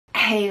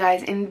Hey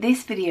guys, in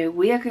this video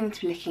we are going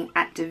to be looking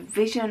at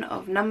division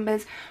of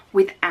numbers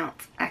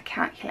without a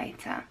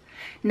calculator.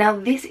 Now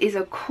this is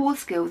a core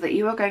skill that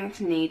you are going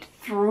to need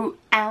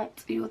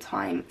throughout your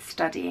time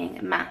studying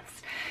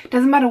maths.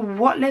 Doesn't matter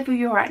what level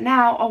you're at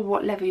now or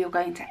what level you're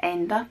going to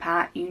end up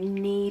at, you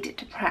need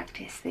to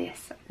practice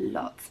this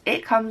lots.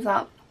 It comes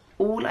up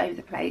all over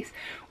the place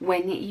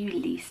when you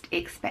least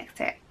expect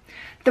it.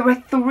 There are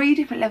 3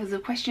 different levels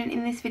of question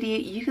in this video.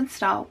 You can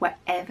start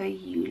wherever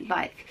you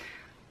like.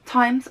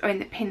 Times are in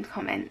the pinned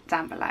comment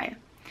down below,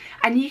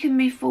 and you can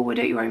move forward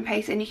at your own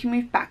pace and you can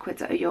move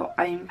backwards at your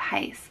own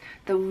pace.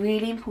 The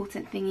really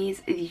important thing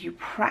is you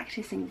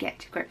practice and get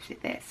to grips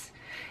with this.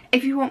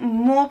 If you want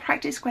more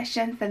practice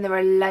questions, then there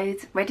are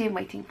loads ready and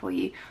waiting for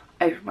you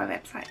over my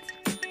website.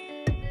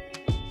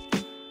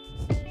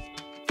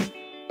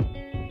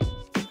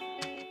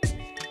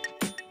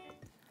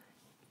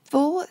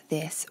 For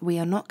this, we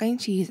are not going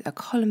to use a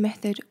column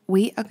method,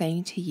 we are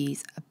going to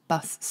use a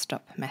bus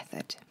stop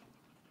method.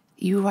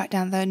 You write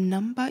down the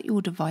number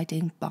you're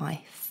dividing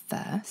by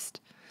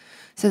first.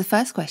 So the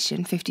first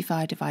question,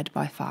 55 divided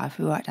by 5,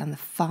 we write down the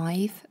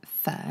 5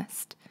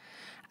 first.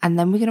 And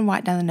then we're going to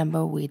write down the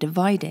number we're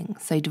dividing.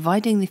 So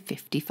dividing the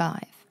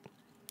 55.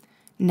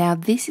 Now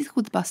this is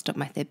called the bus stop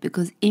method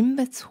because in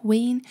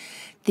between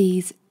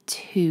these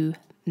 2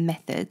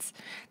 methods,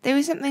 there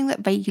is something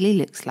that vaguely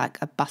looks like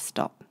a bus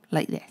stop,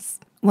 like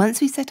this.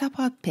 Once we set up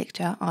our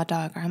picture, our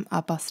diagram,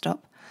 our bus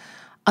stop,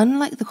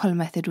 unlike the column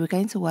method, we're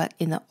going to work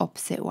in the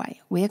opposite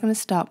way. We are going to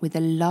start with the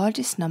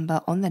largest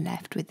number on the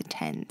left with the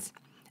tens,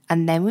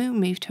 and then we'll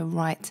move to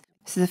right.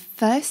 So the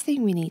first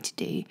thing we need to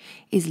do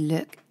is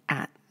look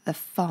at the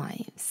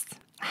 5s.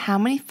 How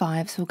many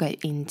 5s will go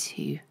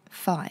into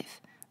 5?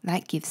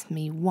 That gives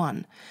me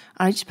 1.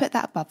 I just put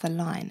that above the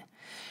line.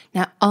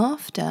 Now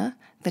after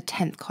the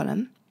 10th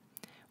column,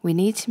 we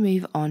need to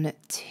move on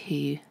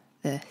to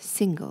the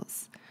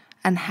singles.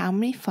 And how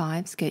many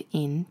 5s go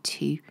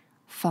into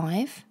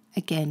 5?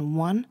 Again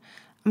 1,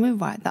 and we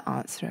write the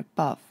answer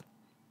above.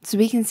 So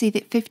we can see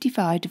that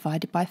 55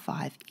 divided by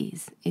 5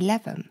 is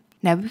 11.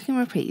 Now we can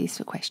repeat this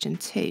for question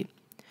 2.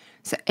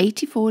 So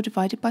 84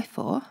 divided by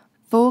 4,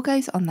 4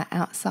 goes on the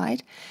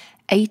outside,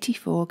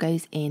 84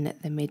 goes in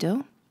the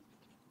middle.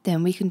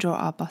 Then we can draw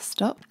our bus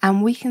stop,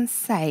 and we can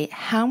say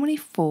how many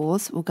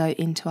 4s will go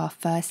into our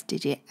first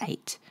digit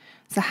 8.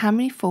 So how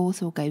many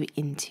 4s will go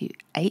into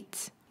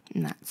 8?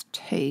 And that's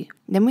 2.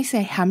 Then we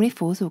say how many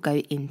 4s will go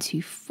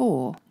into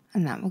 4?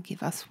 And that will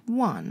give us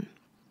 1.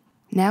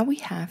 Now we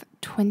have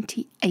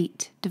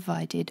 28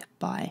 divided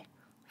by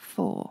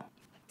 4.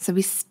 So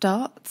we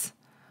start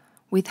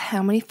with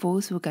how many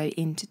 4s will go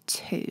into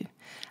 2,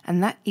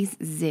 and that is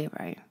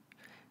 0.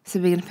 So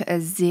we're going to put a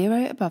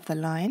 0 above the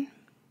line,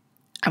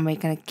 and we're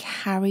going to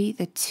carry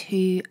the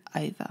 2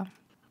 over.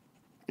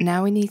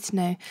 Now we need to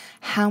know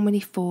how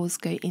many 4s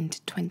go into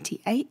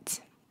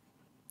 28,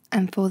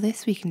 and for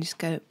this we can just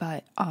go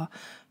by our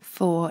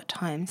 4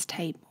 times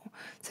table.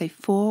 So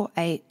 4,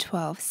 8,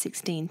 12,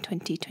 16,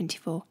 20,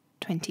 24,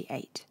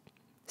 28.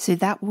 So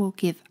that will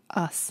give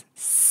us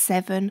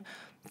 7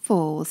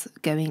 4s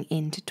going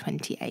into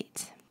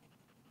 28.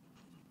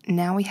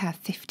 Now we have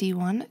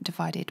 51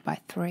 divided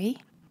by 3,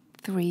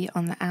 3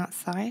 on the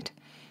outside,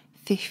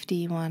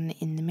 51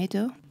 in the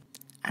middle,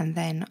 and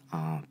then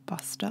our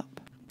bus stop.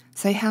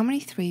 So how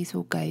many 3s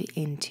will go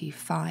into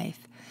 5?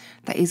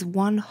 That is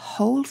 1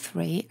 whole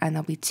 3, and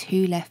there'll be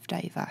 2 left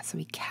over, so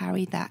we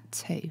carry that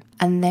 2.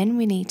 And then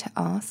we need to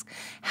ask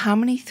how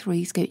many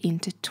 3s go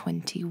into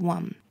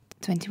 21.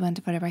 21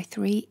 divided by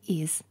 3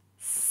 is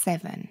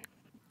 7.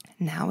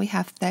 Now we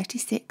have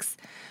 36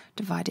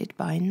 divided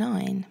by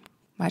 9.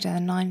 Write down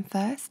the 9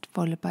 first,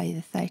 followed by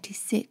the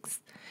 36,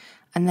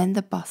 and then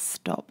the bus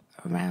stop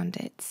around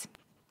it.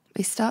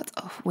 We start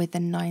off with the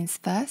 9s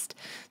first.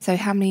 So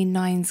how many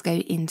 9s go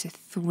into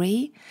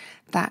 3?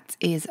 That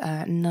is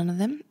none of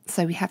them.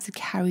 So we have to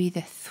carry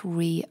the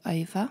 3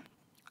 over.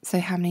 So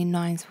how many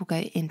 9s will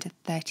go into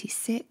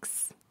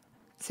 36?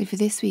 So for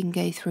this we can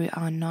go through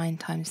our 9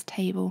 times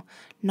table.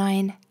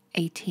 9,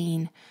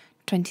 18,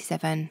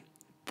 27,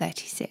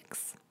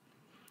 36.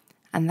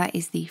 And that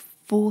is the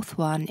 4th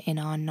one in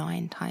our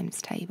 9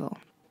 times table.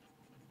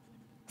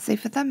 So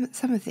for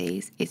some of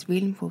these, it's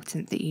really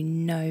important that you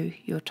know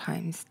your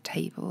times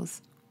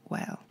tables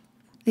well.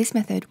 This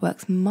method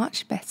works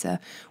much better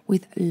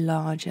with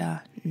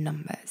larger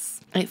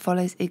numbers. It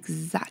follows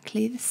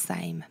exactly the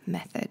same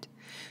method.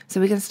 So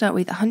we're going to start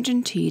with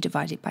 102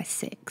 divided by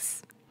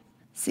 6.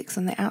 6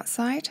 on the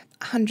outside,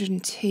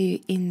 102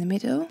 in the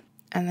middle,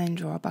 and then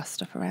draw a bus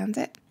stop around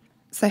it.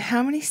 So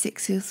how many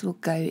 6s will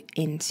go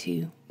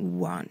into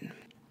 1?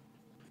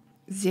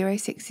 0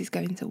 6s go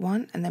into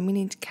 1, and then we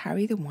need to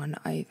carry the 1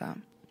 over.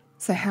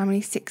 So how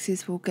many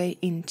 6s will go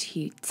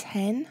into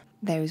 10?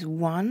 There is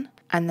 1,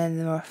 and then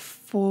there are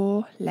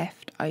 4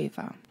 left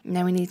over.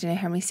 Now we need to know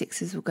how many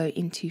 6s will go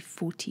into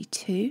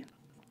 42,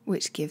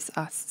 which gives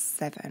us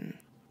 7.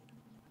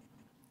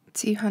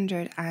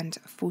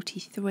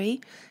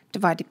 243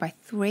 divided by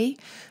 3.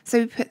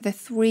 So we put the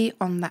 3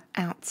 on the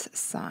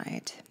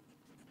outside.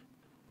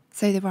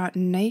 So there are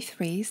no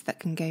 3s that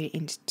can go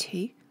into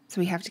 2. So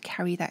we have to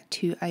carry that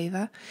 2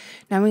 over.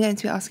 Now we're going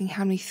to be asking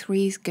how many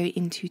 3s go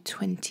into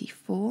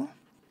 24.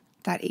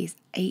 That is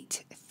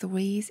 8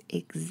 3s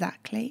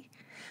exactly.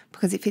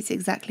 Because if it's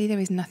exactly, there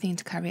is nothing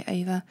to carry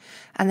over.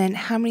 And then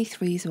how many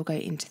 3s will go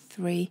into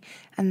 3?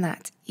 And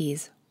that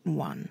is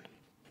 1.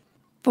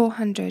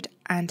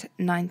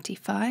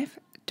 495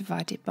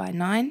 divided by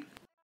 9.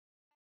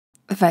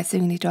 The first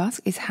thing we need to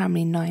ask is how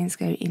many 9s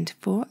go into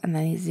 4, and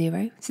that is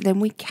 0. So then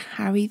we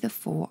carry the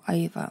 4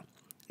 over.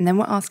 And then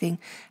we're asking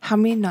how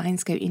many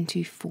 9s go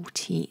into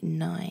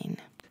 49.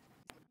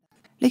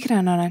 Looking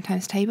at our 9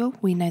 times table,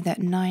 we know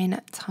that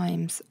 9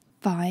 times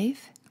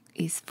 5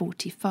 is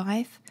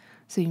 45.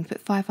 So we can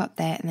put 5 up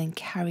there and then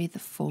carry the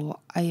 4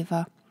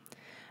 over.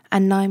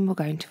 And 9 will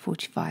go into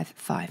 45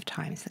 5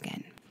 times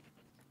again.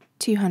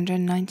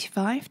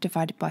 295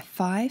 divided by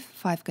 5.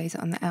 5 goes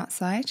on the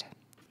outside.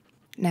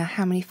 Now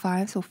how many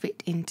 5s will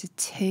fit into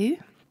 2?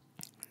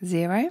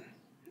 0.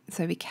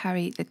 So we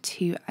carry the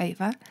 2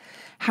 over.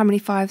 How many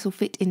 5s will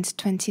fit into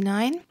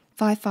 29?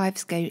 5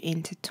 5s go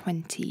into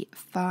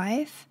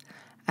 25.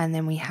 And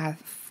then we have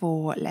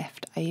 4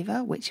 left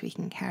over, which we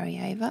can carry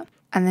over.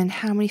 And then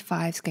how many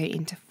 5s go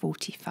into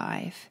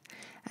 45?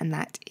 And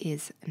that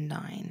is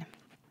 9.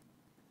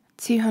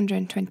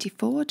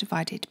 224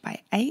 divided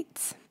by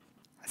 8.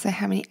 So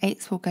how many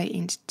 8s will go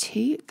into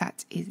 2?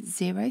 That is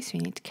 0, so we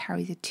need to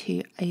carry the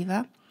 2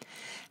 over.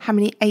 How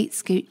many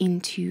 8s go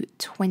into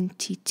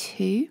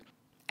 22?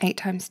 8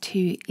 times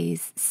 2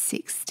 is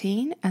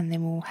 16, and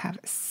then we'll have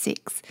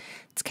 6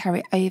 to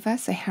carry over.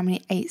 So how many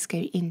 8s go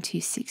into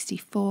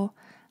 64?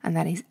 And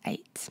that is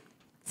 8.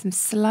 Some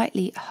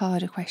slightly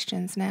harder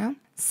questions now.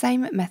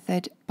 Same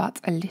method, but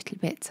a little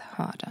bit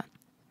harder.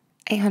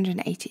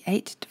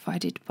 888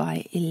 divided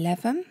by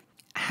 11.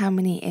 How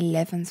many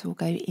 11s will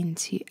go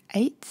into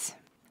 8?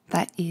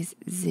 That is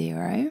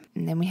 0.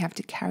 And then we have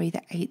to carry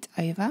the 8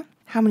 over.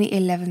 How many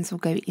 11s will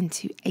go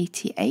into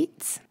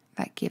 88?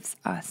 That gives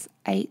us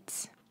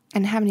 8.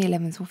 And how many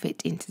 11s will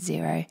fit into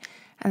 0?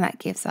 And that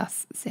gives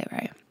us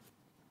 0.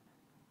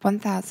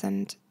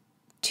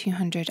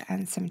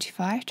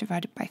 1,275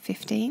 divided by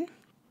 15.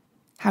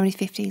 How many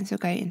 15s will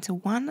go into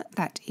 1?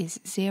 That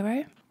is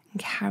 0. And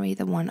carry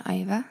the 1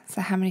 over.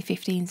 So how many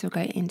 15s will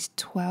go into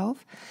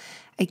 12?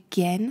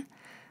 Again,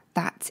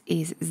 that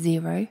is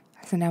 0.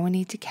 So now we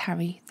need to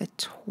carry the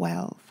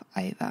 12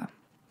 over.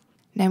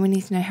 Now we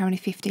need to know how many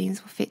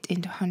 15s will fit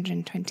into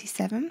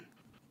 127.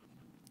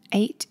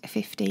 8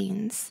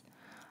 15s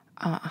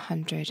are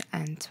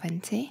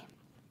 120.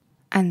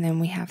 And then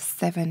we have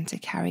 7 to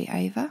carry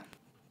over.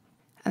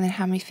 And then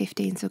how many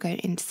 15s will go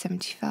into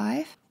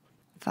 75?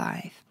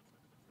 5.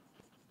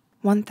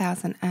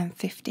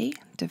 1,050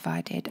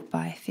 divided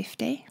by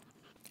 50.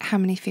 How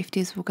many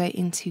 50s will go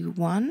into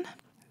 1?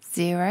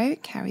 0.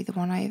 Carry the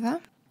 1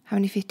 over. How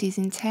many 50s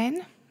in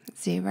 10?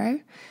 0.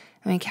 And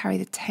then carry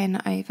the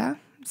 10 over.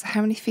 So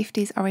how many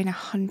 50s are in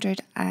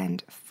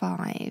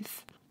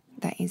 105?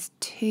 That is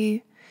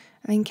 2.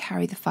 And then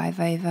carry the 5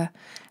 over.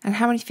 And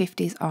how many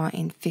 50s are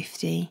in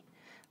 50?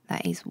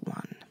 That is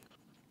 1.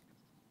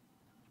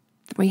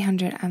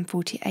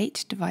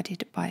 348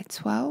 divided by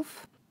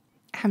 12.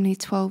 How many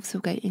 12s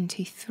will go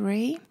into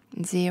 3?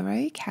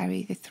 0.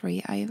 Carry the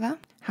 3 over.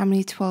 How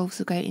many 12s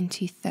will go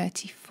into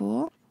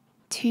 34?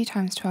 2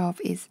 times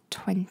 12 is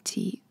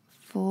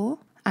 24.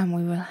 And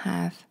we will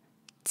have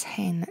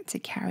 10 to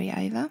carry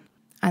over.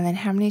 And then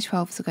how many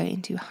 12s will go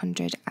into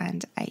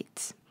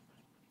 108?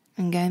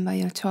 And going by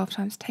your 12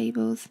 times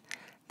tables,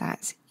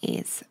 that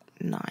is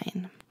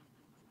 9.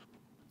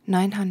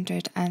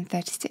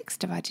 936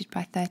 divided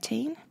by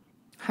 13.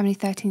 How many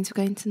 13s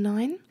will go into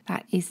 9?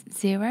 That is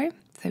 0.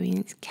 So we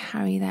need to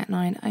carry that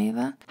 9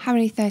 over. How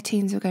many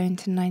 13s will go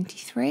into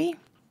 93?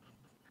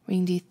 We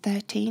can do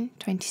 13,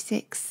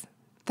 26,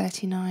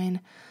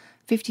 39,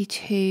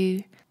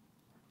 52,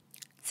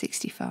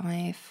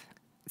 65,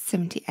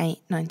 78,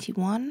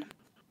 91.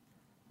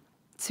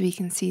 So we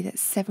can see that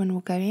 7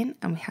 will go in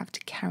and we have to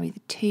carry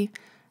the 2.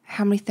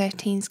 How many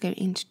 13s go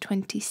into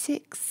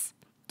 26?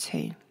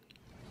 2.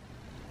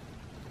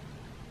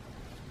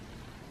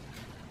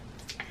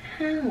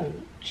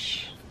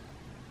 Ouch.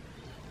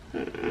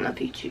 Love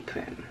you too,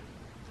 Clem.